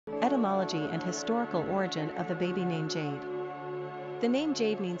Etymology and historical origin of the baby named Jade. The name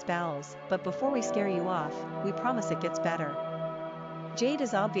Jade means bowels, but before we scare you off, we promise it gets better. Jade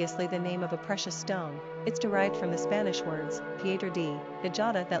is obviously the name of a precious stone. It's derived from the Spanish words, piedra de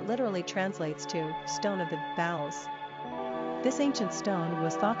galleta, that literally translates to, stone of the bowels. This ancient stone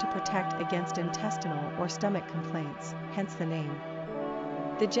was thought to protect against intestinal or stomach complaints, hence the name.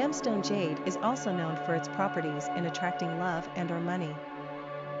 The gemstone jade is also known for its properties in attracting love and/or money.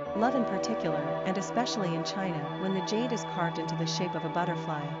 Love in particular, and especially in China, when the jade is carved into the shape of a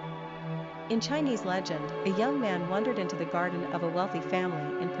butterfly. In Chinese legend, a young man wandered into the garden of a wealthy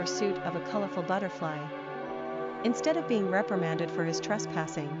family in pursuit of a colorful butterfly. Instead of being reprimanded for his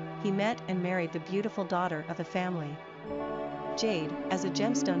trespassing, he met and married the beautiful daughter of the family. Jade, as a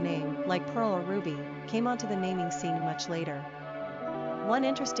gemstone name, like pearl or ruby, came onto the naming scene much later. One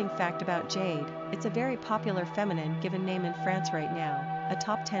interesting fact about Jade, it's a very popular feminine given name in France right now, a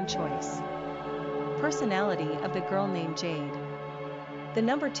top 10 choice. Personality of the girl named Jade. The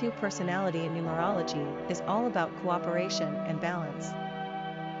number 2 personality in numerology is all about cooperation and balance.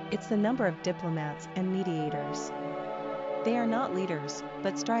 It's the number of diplomats and mediators. They are not leaders,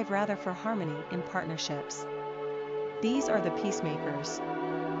 but strive rather for harmony in partnerships. These are the peacemakers.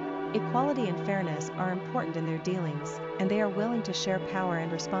 Equality and fairness are important in their dealings, and they are willing to share power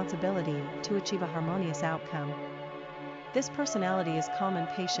and responsibility to achieve a harmonious outcome. This personality is calm and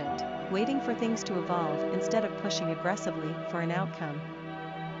patient, waiting for things to evolve instead of pushing aggressively for an outcome.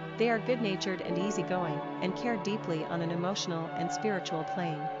 They are good-natured and easygoing, and care deeply on an emotional and spiritual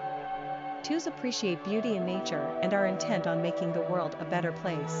plane. 2s appreciate beauty in nature and are intent on making the world a better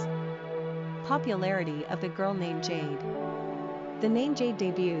place. Popularity of the girl named Jade. The name Jade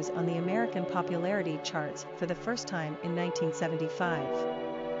debuts on the American popularity charts for the first time in 1975.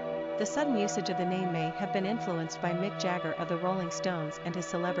 The sudden usage of the name may have been influenced by Mick Jagger of the Rolling Stones and his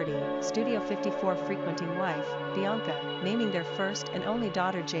celebrity, Studio 54 frequenting wife, Bianca, naming their first and only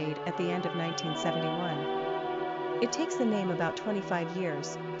daughter Jade at the end of 1971. It takes the name about 25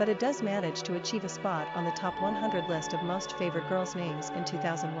 years, but it does manage to achieve a spot on the top 100 list of most favored girls' names in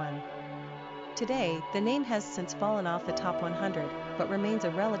 2001. Today, the name has since fallen off the top 100, but remains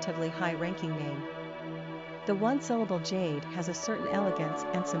a relatively high-ranking name. The one-syllable Jade has a certain elegance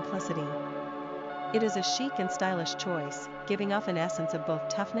and simplicity. It is a chic and stylish choice, giving off an essence of both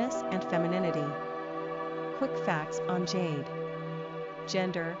toughness and femininity. Quick facts on Jade.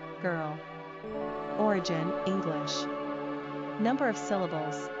 Gender, girl. Origin, English. Number of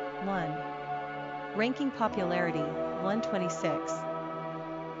syllables, 1. Ranking popularity, 126.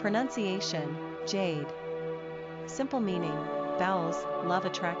 Pronunciation, Jade. Simple meaning, bowels, love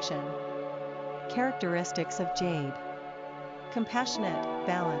attraction. Characteristics of Jade. Compassionate,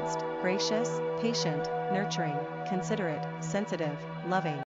 balanced, gracious, patient, nurturing, considerate, sensitive, loving.